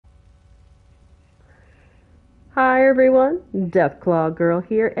Hi everyone, Deathclaw Girl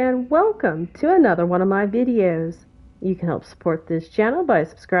here, and welcome to another one of my videos. You can help support this channel by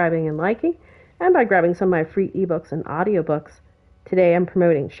subscribing and liking, and by grabbing some of my free ebooks and audiobooks. Today I'm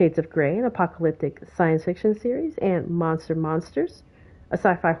promoting Shades of Grey, an apocalyptic science fiction series, and Monsters, a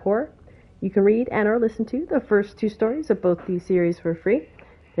sci-fi horror. You can read and or listen to the first two stories of both these series for free.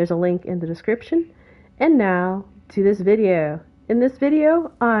 There's a link in the description. And now to this video. In this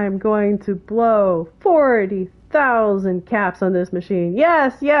video, I'm going to blow 40,000 caps on this machine.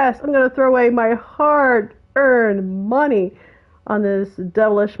 Yes, I'm going to throw away my hard-earned money on this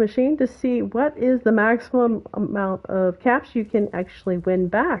devilish machine to see what is the maximum amount of caps you can actually win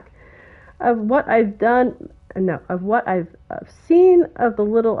back. Of what I've seen of the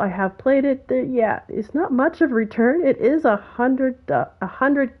little I have played it, it's not much of a return. It is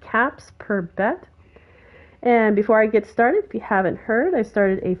 100 caps per bet. And before I get started, if you haven't heard, I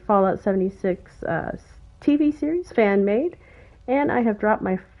started a Fallout 76 TV series, fan-made, and I have dropped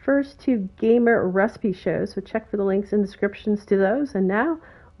my first two gamer recipe shows, so check for the links in the descriptions to those. And now,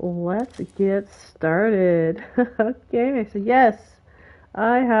 let's get started. Okay, so yes,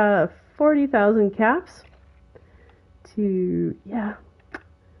 I have 40,000 caps to, so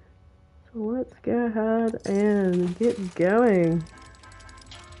let's go ahead and get going.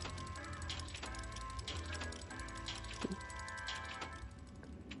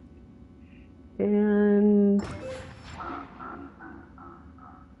 And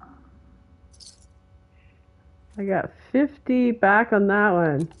I got 50 back on that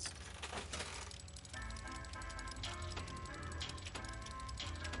one.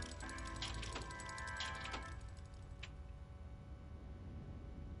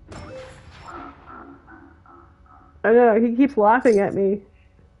 I know, he keeps laughing at me.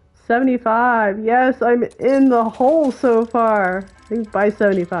 75. Yes, I'm in the hole so far. I think by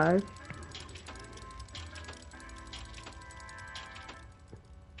 75.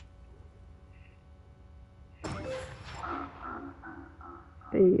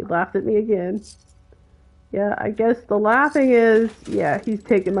 He laughed at me again. Yeah, I guess the laughing is, he's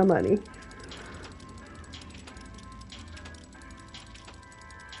taking my money.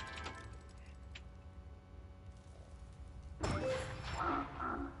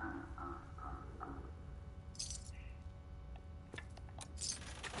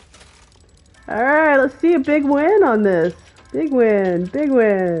 Alright, let's see a big win on this. Big win, big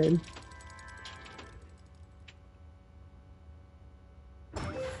win.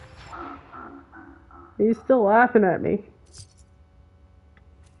 He's still laughing at me.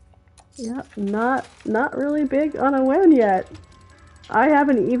 Yeah, not really big on a win yet. I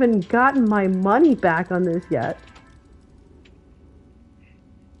haven't even gotten my money back on this yet.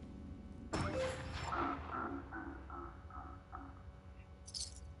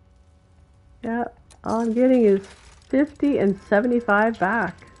 Yeah, all I'm getting is 50 and 75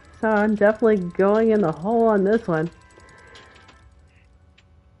 back. So I'm definitely going in the hole on this one.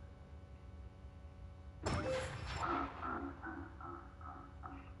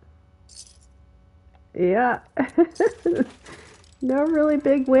 Yeah. No really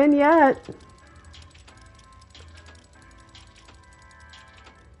big win yet.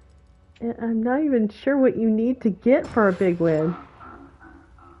 And I'm not even sure what you need to get for a big win.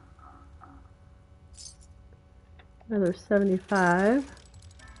 Another 75.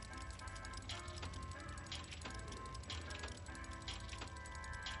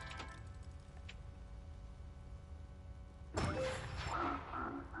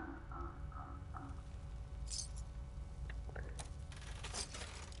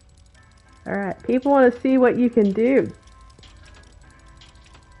 Alright, people want to see what you can do.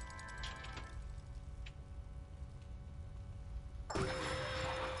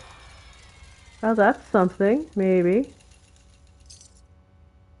 Oh, that's something, maybe.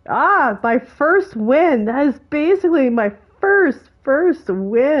 Ah, my first win! That is basically my first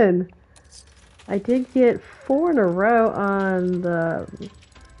win! I did get 4 in a row on the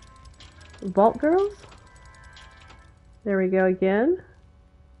Vault Girls. There we go again.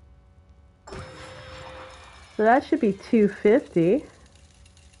 So that should be 250.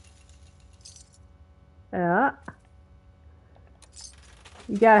 Yeah.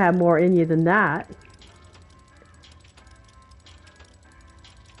 You gotta have more in you than that.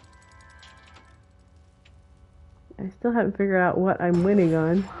 I still haven't figured out what I'm winning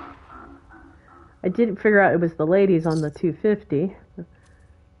on. I didn't figure out it was the ladies on the 250.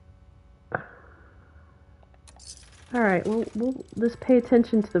 Alright, well, we'll just pay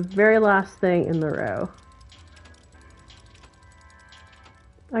attention to the very last thing in the row.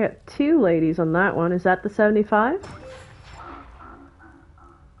 I got 2 ladies on that one. Is that the 75?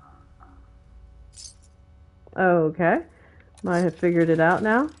 Okay. Might have figured it out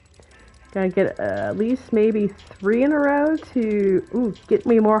now. Gotta get at least maybe 3 in a row to get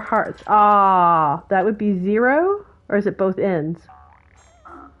me more hearts. Ah, that would be 0? Or is it both ends?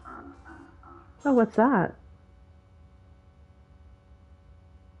 Oh, what's that?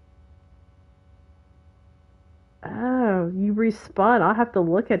 Oh, you respawn. I'll have to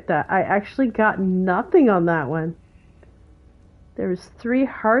look at that. I actually got nothing on that one. There was 3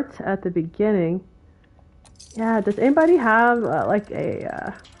 hearts at the beginning. Yeah, does anybody have like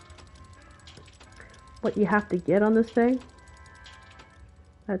a what you have to get on this thing?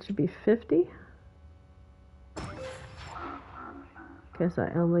 That should be 50. Guess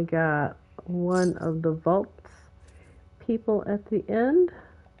I only got one of the vaults people at the end.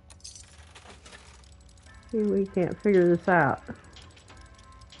 See, we can't figure this out.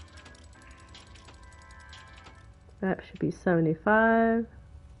 That should be 75.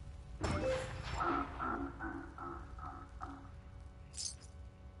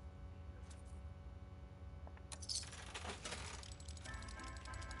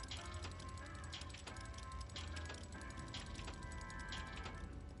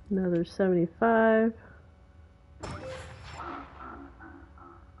 Another 75.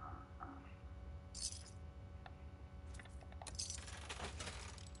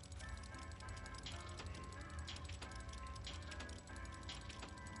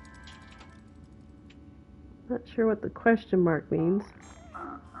 Not sure what the question mark means.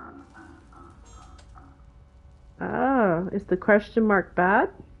 Oh, is the question mark bad?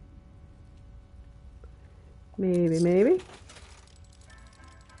 Maybe.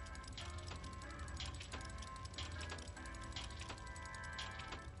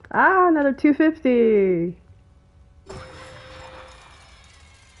 Ah, another 250.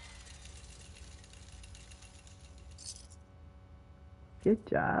 Good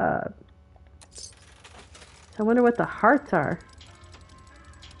job. So I wonder what the hearts are.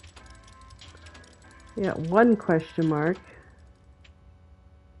 We got 1 question mark.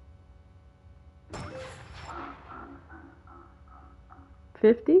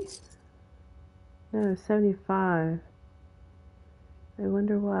 $50? No, 75. I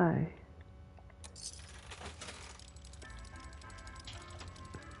wonder why.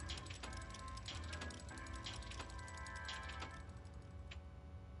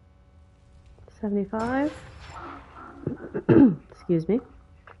 $75. Excuse me.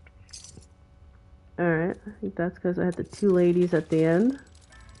 Alright, I think that's because I had the 2 ladies at the end.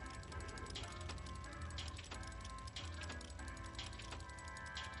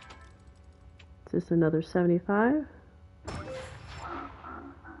 Is this another 75?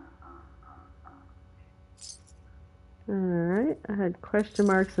 Alright, I had question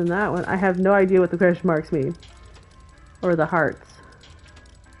marks in that one. I have no idea what the question marks mean. Or the hearts.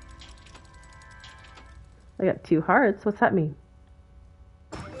 I got 2 hearts. What's that mean?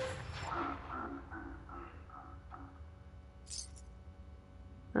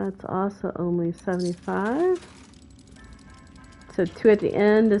 That's also only 75. So 2 at the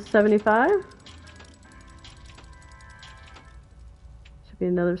end is 75. Should be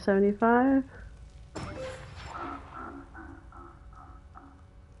another 75.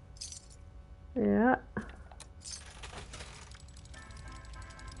 Yeah.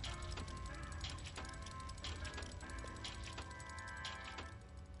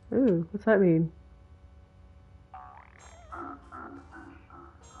 Ooh, what's that mean?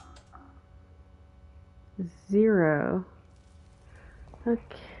 Zero.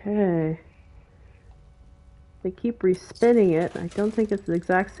 Okay. They keep respinning it. I don't think it's the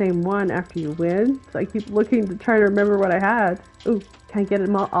exact same one after you win. So I keep looking to try to remember what I had. Ooh, can I get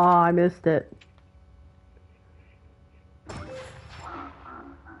them all? Oh, I missed it.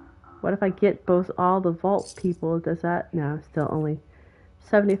 What if I get all the vault people? Does that? No, still only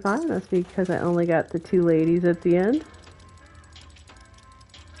 75. That's because I only got the 2 ladies at the end.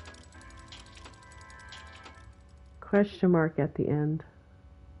 Question mark at the end.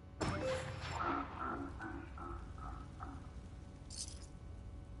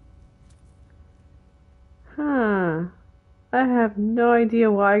 Huh. I have no idea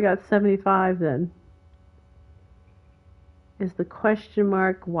why I got 75 then. Is the question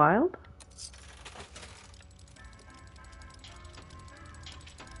mark wild?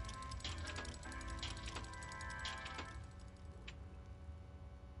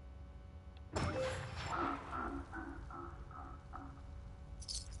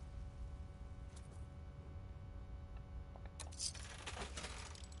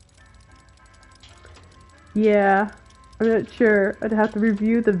 Yeah, I'm not sure. I'd have to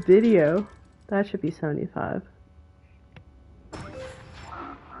review the video. That should be 75.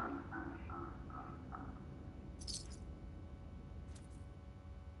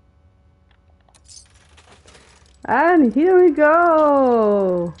 And here we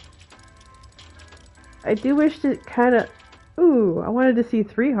go! I do wish to kind of... Ooh, I wanted to see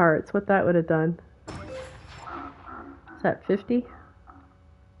 3 hearts, what that would have done. Is that 50?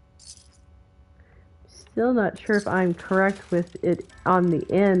 Still not sure if I'm correct with it on the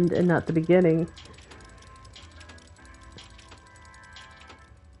end and not the beginning.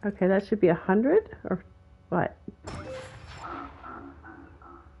 Okay, that should be 100? Or what?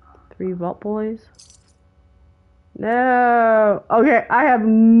 3 Vault Boys? No! Okay, I have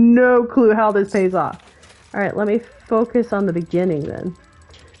no clue how this pays off. Alright, let me focus on the beginning then.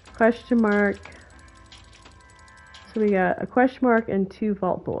 Question mark. So we got a question mark and 2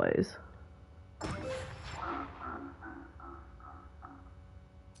 Vault Boys.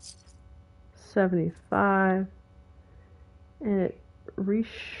 $75. And it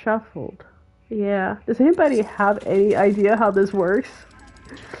reshuffled. Yeah. Does anybody have any idea how this works?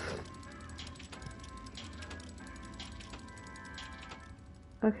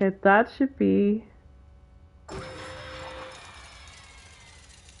 Okay, that should be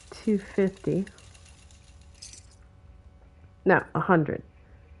 250. No, 100.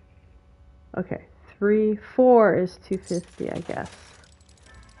 Okay, 4 is 250, I guess.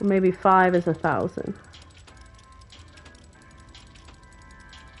 Or maybe 5 is 1,000.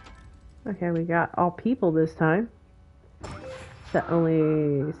 Okay, we got all people this time. Is that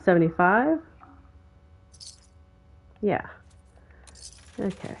only 75? Yeah.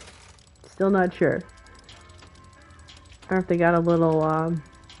 Okay. Still not sure. Or if they got a little,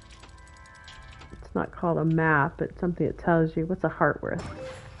 it's not called a map, it's something that tells you what's a heart worth.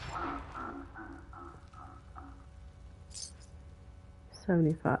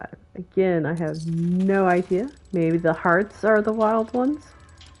 75. Again, I have no idea. Maybe the hearts are the wild ones?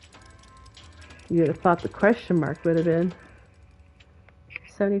 You would have thought the question mark would have been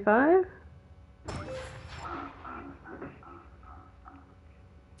 75?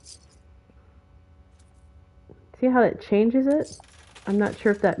 See how it changes it? I'm not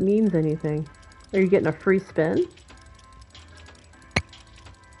sure if that means anything. Are you getting a free spin?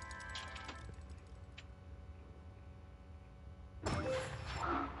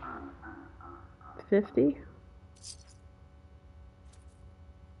 $50?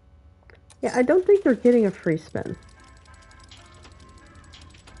 Yeah, I don't think they're getting a free spin.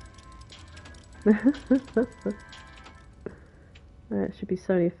 That should be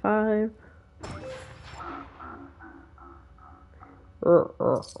 75.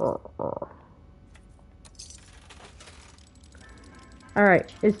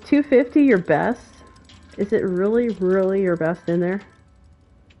 Alright, is 250 your best? Is it really, really your best in there?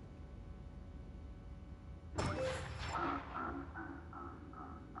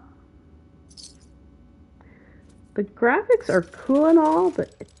 The graphics are cool and all,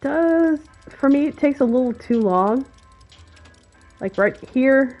 but it does, for me, it takes a little too long. Like right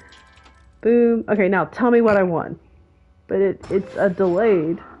here, boom. Okay, now tell me what I won. But it's a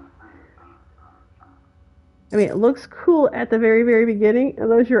delayed. I mean, it looks cool at the very, very beginning,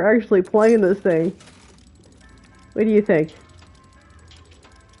 unless you're actually playing this thing. What do you think?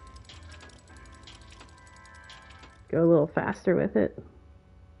 Go a little faster with it.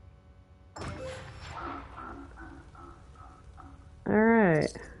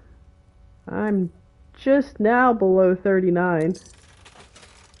 Alright. I'm just now below 39.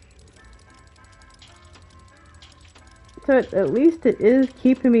 So at least it is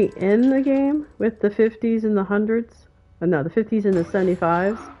keeping me in the game with the 50s and the 100s. Oh, no, the 50s and the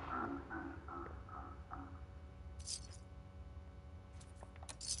 75s.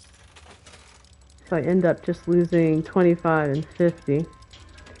 So I end up just losing 25 and 50.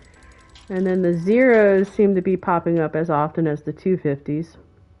 And then the zeros seem to be popping up as often as the 250s.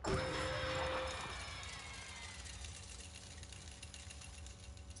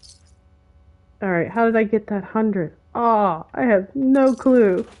 Alright, how did I get that 100? Oh, I have no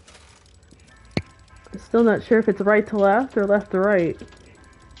clue. I'm still not sure if it's right to left or left to right.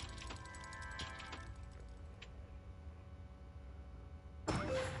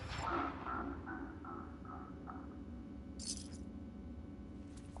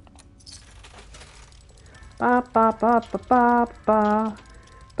 Ba ba ba ba ba ba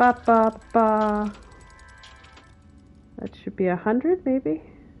ba ba ba. That should be 100, maybe.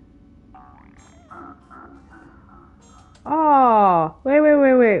 Oh,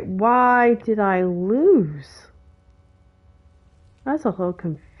 wait. Why did I lose? That's a little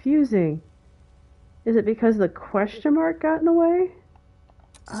confusing. Is it because the question mark got in the way?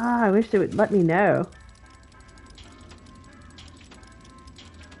 Ah, I wish it would let me know.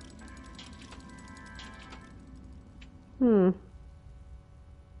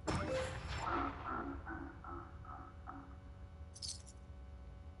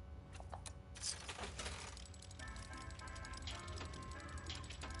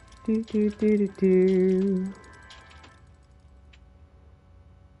 Do do do do do.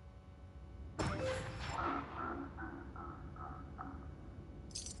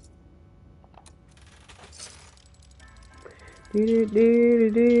 Do do do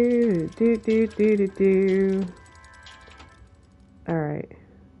do do do do do do. Alright.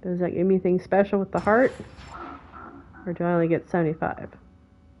 Does that give me anything special with the heart? Or do I only get 75?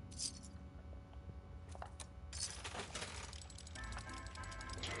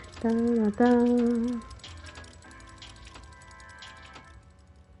 Da, da, da.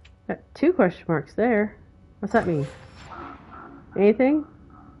 Got 2 question marks there. What's that mean? Anything?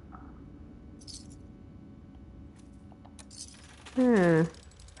 Huh.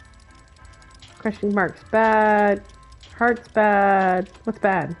 Question marks bad. Heart's bad. What's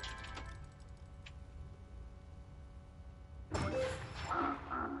bad?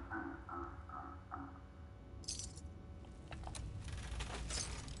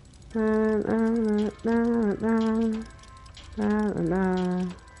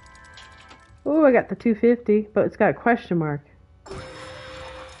 Oh, I got the 250, but it's got a question mark. Does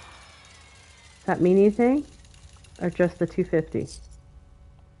that mean anything? Or just the 250?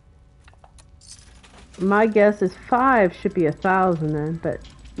 My guess is 5 should be 1,000 then, but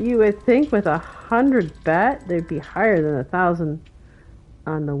you would think with 100 bet, they'd be higher than 1,000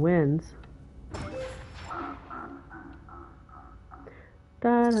 on the wins.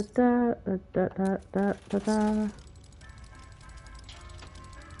 Da da da da da da da da.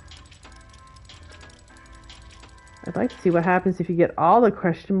 I'd like to see what happens if you get all the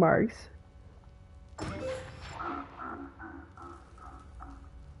question marks.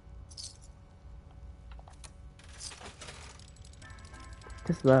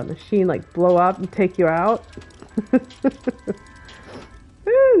 Does the machine like blow up and take you out? Ooh,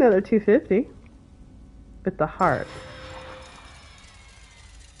 another 250 with the heart.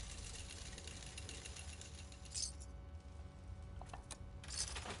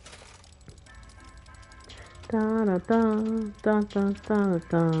 Da da da da da da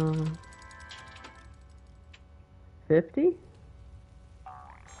da. 50?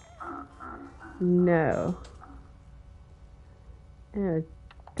 No. I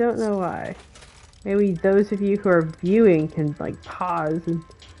don't know why. Maybe those of you who are viewing can like pause and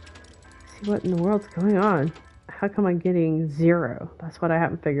see what in the world's going on. How come I'm getting 0? That's what I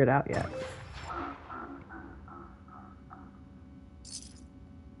haven't figured out yet.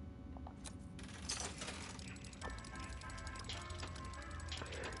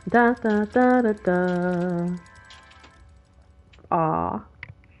 Da da da da da. Aw.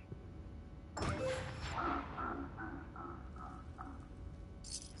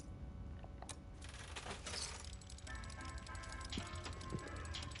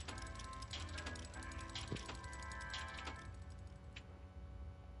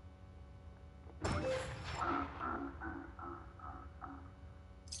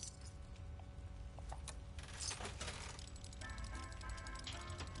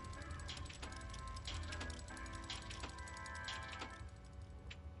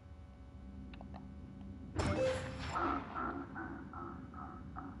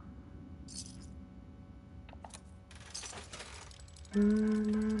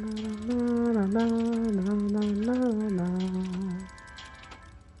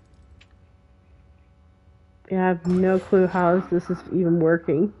 Yeah, I have no clue how this is even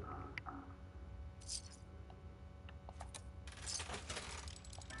working.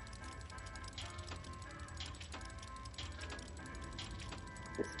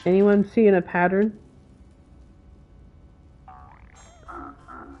 Is anyone seeing a pattern?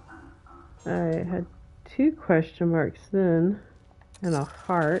 I had 2 question marks then, and a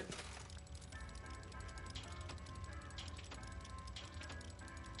heart.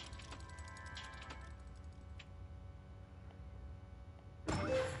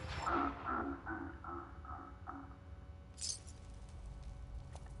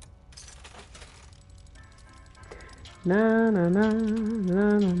 Na na na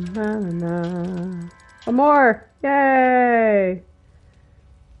na na na na. One more! Yay!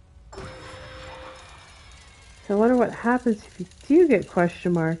 So I wonder what happens if you do get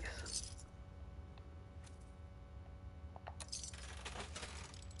question marks.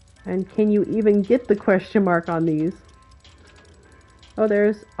 And can you even get the question mark on these? Oh,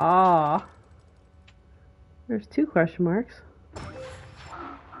 there's ah. There's 2 question marks.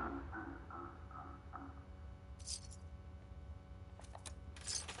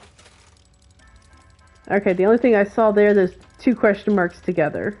 Okay, the only thing I saw there's 2 question marks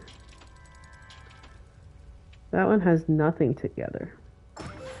together. That one has nothing together.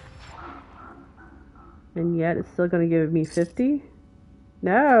 And yet it's still going to give me 50.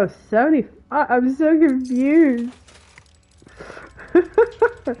 No, 70. I'm so confused.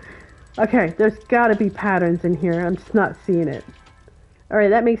 Okay, there's gotta be patterns in here. I'm just not seeing it. Alright,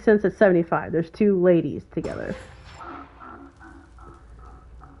 that makes sense at 75. There's two ladies together.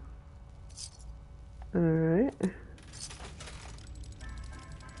 Alright.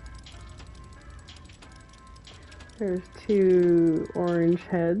 There's two orange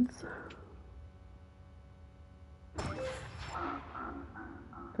heads. Do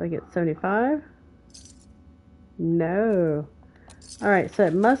I get 75? No. Alright, so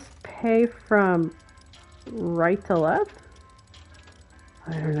it must pay from right to left?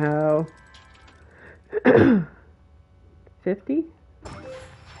 I don't know. 50?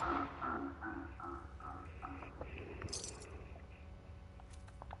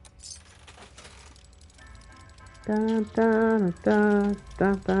 Dun, dun, dun,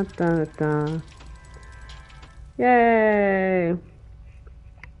 dun, dun, dun, dun. Yay!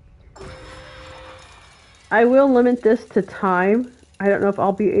 I will limit this to time. I don't know if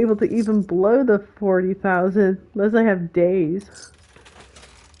I'll be able to even blow the 40,000 unless I have days.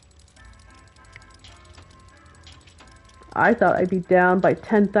 I thought I'd be down by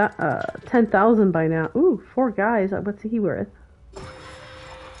 10,000 by now. Ooh, 4 guys. What's he worth?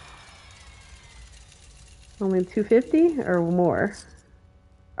 Only 250 or more?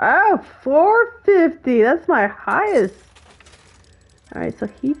 Oh, 450. That's my highest. Alright, so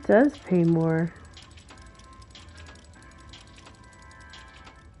he does pay more.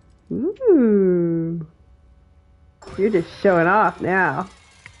 Ooh. You're just showing off now.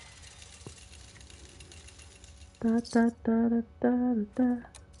 Da, da, da, da, da, da.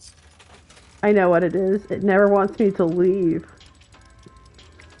 I know what it is. It never wants me to leave.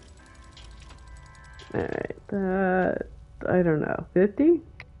 Alright, I don't know. 50?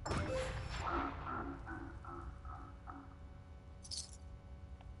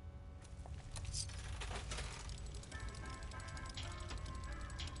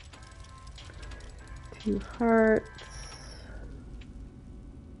 Two hearts.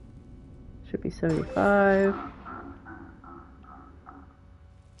 Should be 75.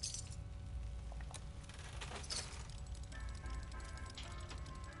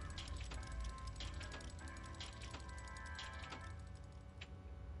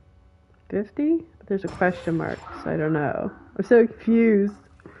 $50? But there's a question mark, so I don't know. I'm so confused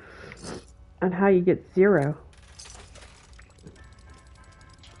on how you get 0.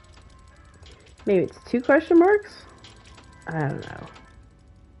 Maybe it's 2 question marks? I don't know.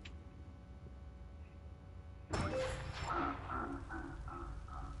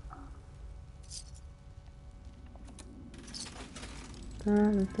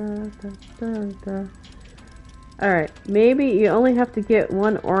 Alright, maybe you only have to get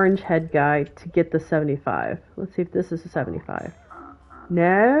one orange head guy to get the 75. Let's see if this is a 75.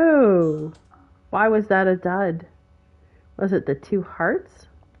 No! Why was that a dud? Was it the 2 hearts?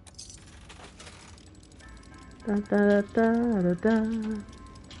 Da, da, da, da, da.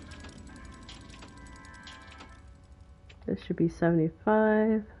 This should be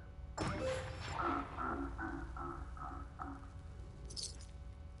 75.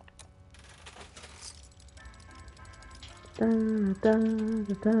 Da, da,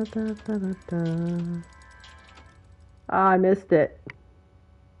 da, da, da, da, da. Ah, I missed it.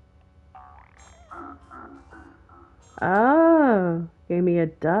 Oh, gave me a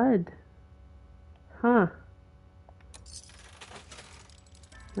dud. Huh.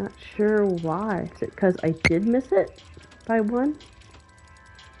 Not sure why. Is it because I did miss it by 1?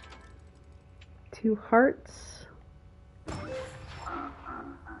 2 hearts.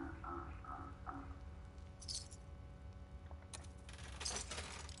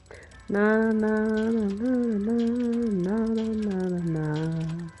 Na na na na na na na na.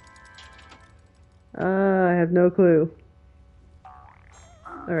 I have no clue.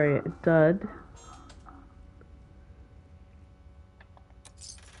 Alright, dud.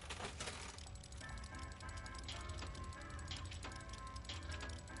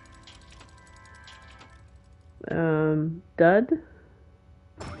 Dud?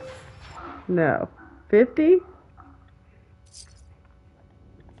 No. 50?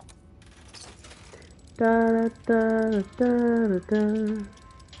 Da da da da da.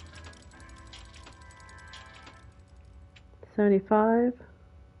 75?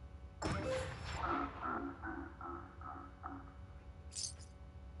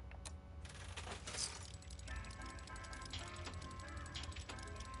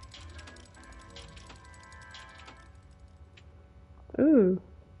 Ooh.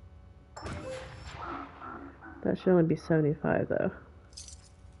 That should only be 75 though.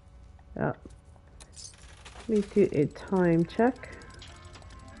 Yeah. Let me do a time check.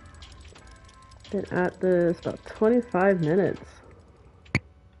 Been at this about 25 minutes.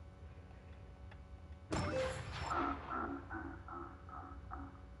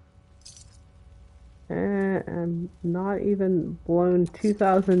 And I'm not even blown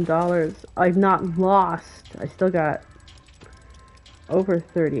 $2,000. I've not lost. I still got over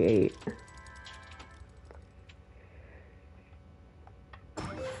 38.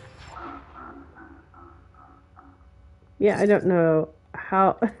 Yeah, I don't know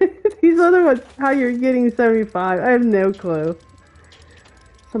how these other ones, how you're getting 75. I have no clue.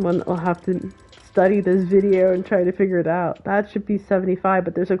 Someone will have to study this video and try to figure it out. That should be 75,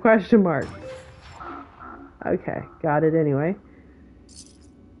 but there's a question mark. Okay, got it anyway.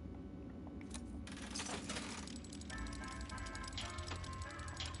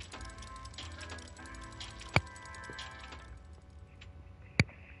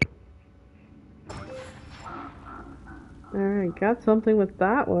 Alright, got something with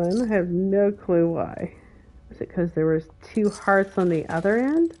that one. I have no clue why. Was it because there was 2 hearts on the other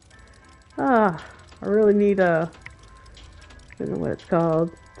end? Ah, I really need a... I don't know what it's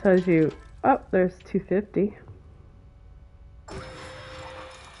called. It tells you... Oh, there's 250.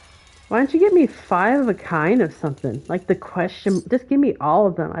 Why don't you give me 5 of a kind of something? Like the question... Just give me all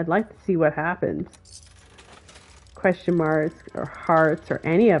of them. I'd like to see what happens. Question marks or hearts or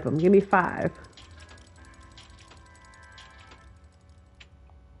any of them. Give me 5.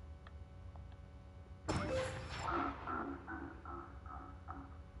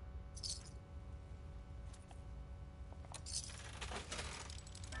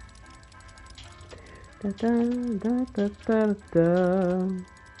 Da, da, da, da, da.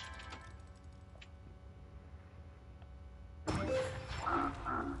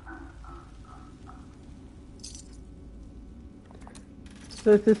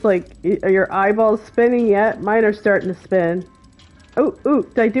 So it's just like, are your eyeballs spinning yet? Mine are starting to spin. Oh, ooh,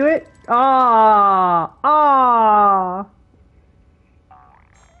 did I do it? Ah, ah.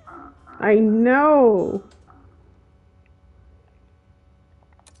 I know.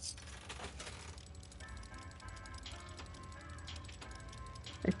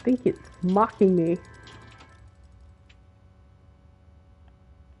 I think it's mocking me.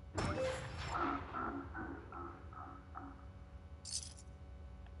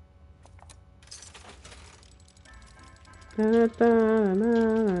 Da, da,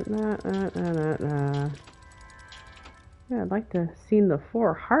 na, na, na, na, na. Yeah, I'd like to have seen the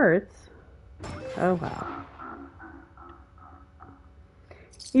 4 hearts. Oh wow.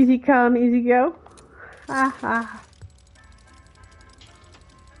 Easy come, easy go. Ha ha.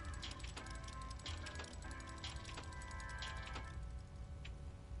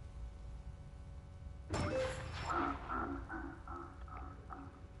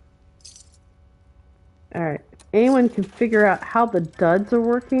 Alright, anyone can figure out how the duds are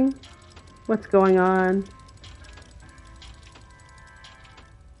working? What's going on?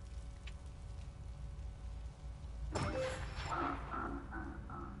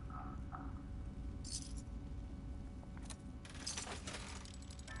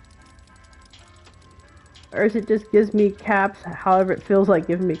 Or is it just gives me caps however it feels like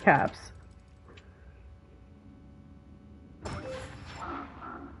giving me caps?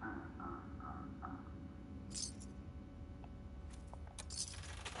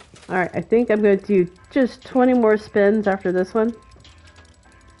 Alright, I think I'm going to do just 20 more spins after this one.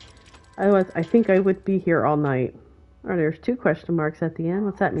 Otherwise, I think I would be here all night. Oh, there's 2 question marks at the end.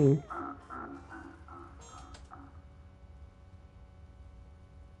 What's that mean?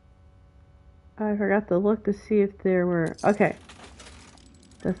 I forgot to look to see if there were... Okay.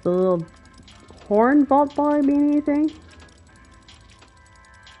 Does the little horn vault ball mean anything?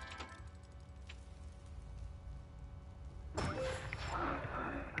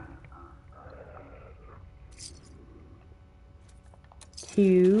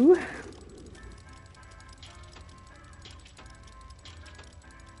 Q.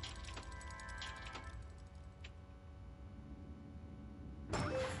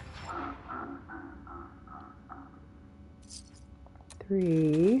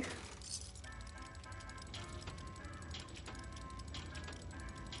 Three.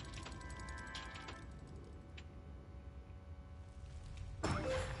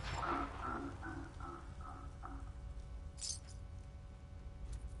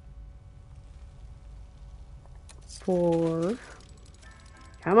 Four.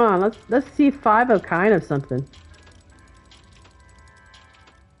 Come on, let's see 5 of kind of something.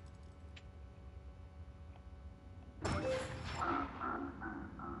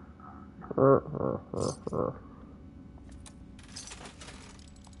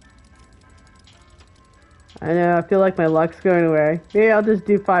 I know, I feel like my luck's going away. Maybe I'll just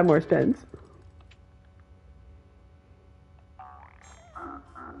do 5 more spins.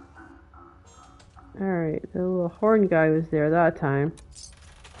 Alright, the little horn guy was there that time.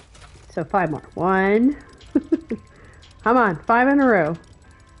 So 5 more. 1. Come on, 5 in a row.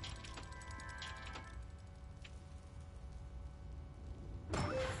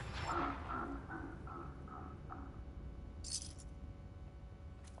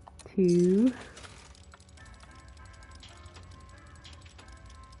 2.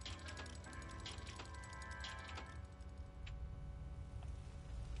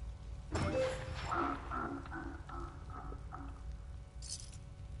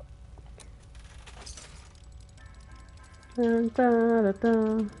 Dun, da, da,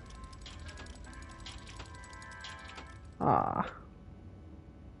 da. Ah.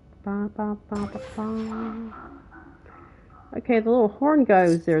 Ba, ba, ba, ba, ba. Okay, the little horn guy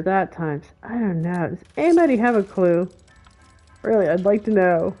was there that time. I don't know. Does anybody have a clue? Really, I'd like to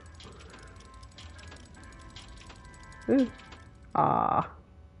know. Ooh. Ah.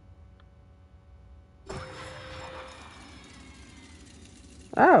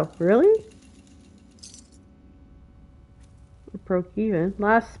 Oh, really? We broke even.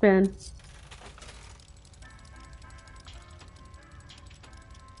 Last spin.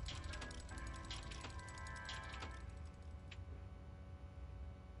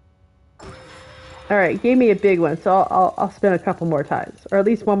 All right, gave me a big one, so I'll spin a couple more times, or at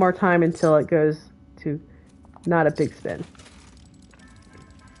least one more time until it goes to not a big spin.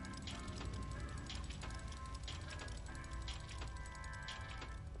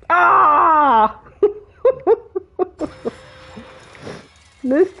 Ah!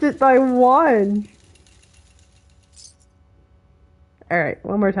 Missed it by 1. All right,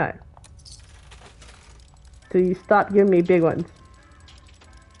 one more time. So you stop giving me big ones.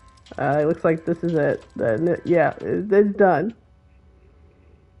 It looks like this is it. Yeah, it's done.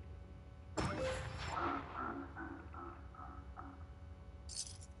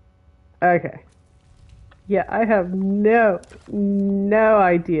 Okay. Yeah, I have no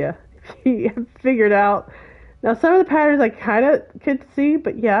idea if you have figured out. Now, some of the patterns I kind of could see,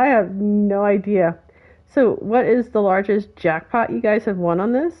 but yeah, I have no idea. So, what is the largest jackpot you guys have won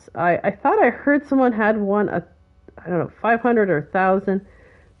on this? I thought I heard someone had won I don't know, 500 or 1,000.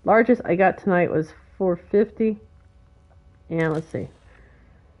 Largest I got tonight was 450. And let's see.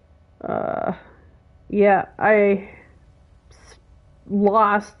 Yeah, I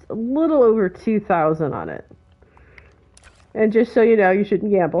lost a little over 2,000 on it. And just so you know, you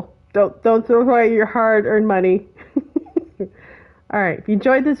shouldn't gamble. Don't throw away your hard-earned money. Alright, if you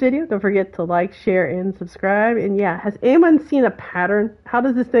enjoyed this video, don't forget to like, share, and subscribe. And yeah, has anyone seen a pattern? How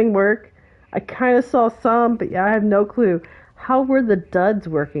does this thing work? I kind of saw some, but yeah, I have no clue. How were the duds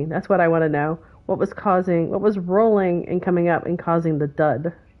working? That's what I want to know. What was rolling and coming up and causing the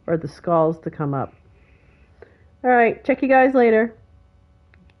dud, or the skulls to come up? Alright, check you guys later.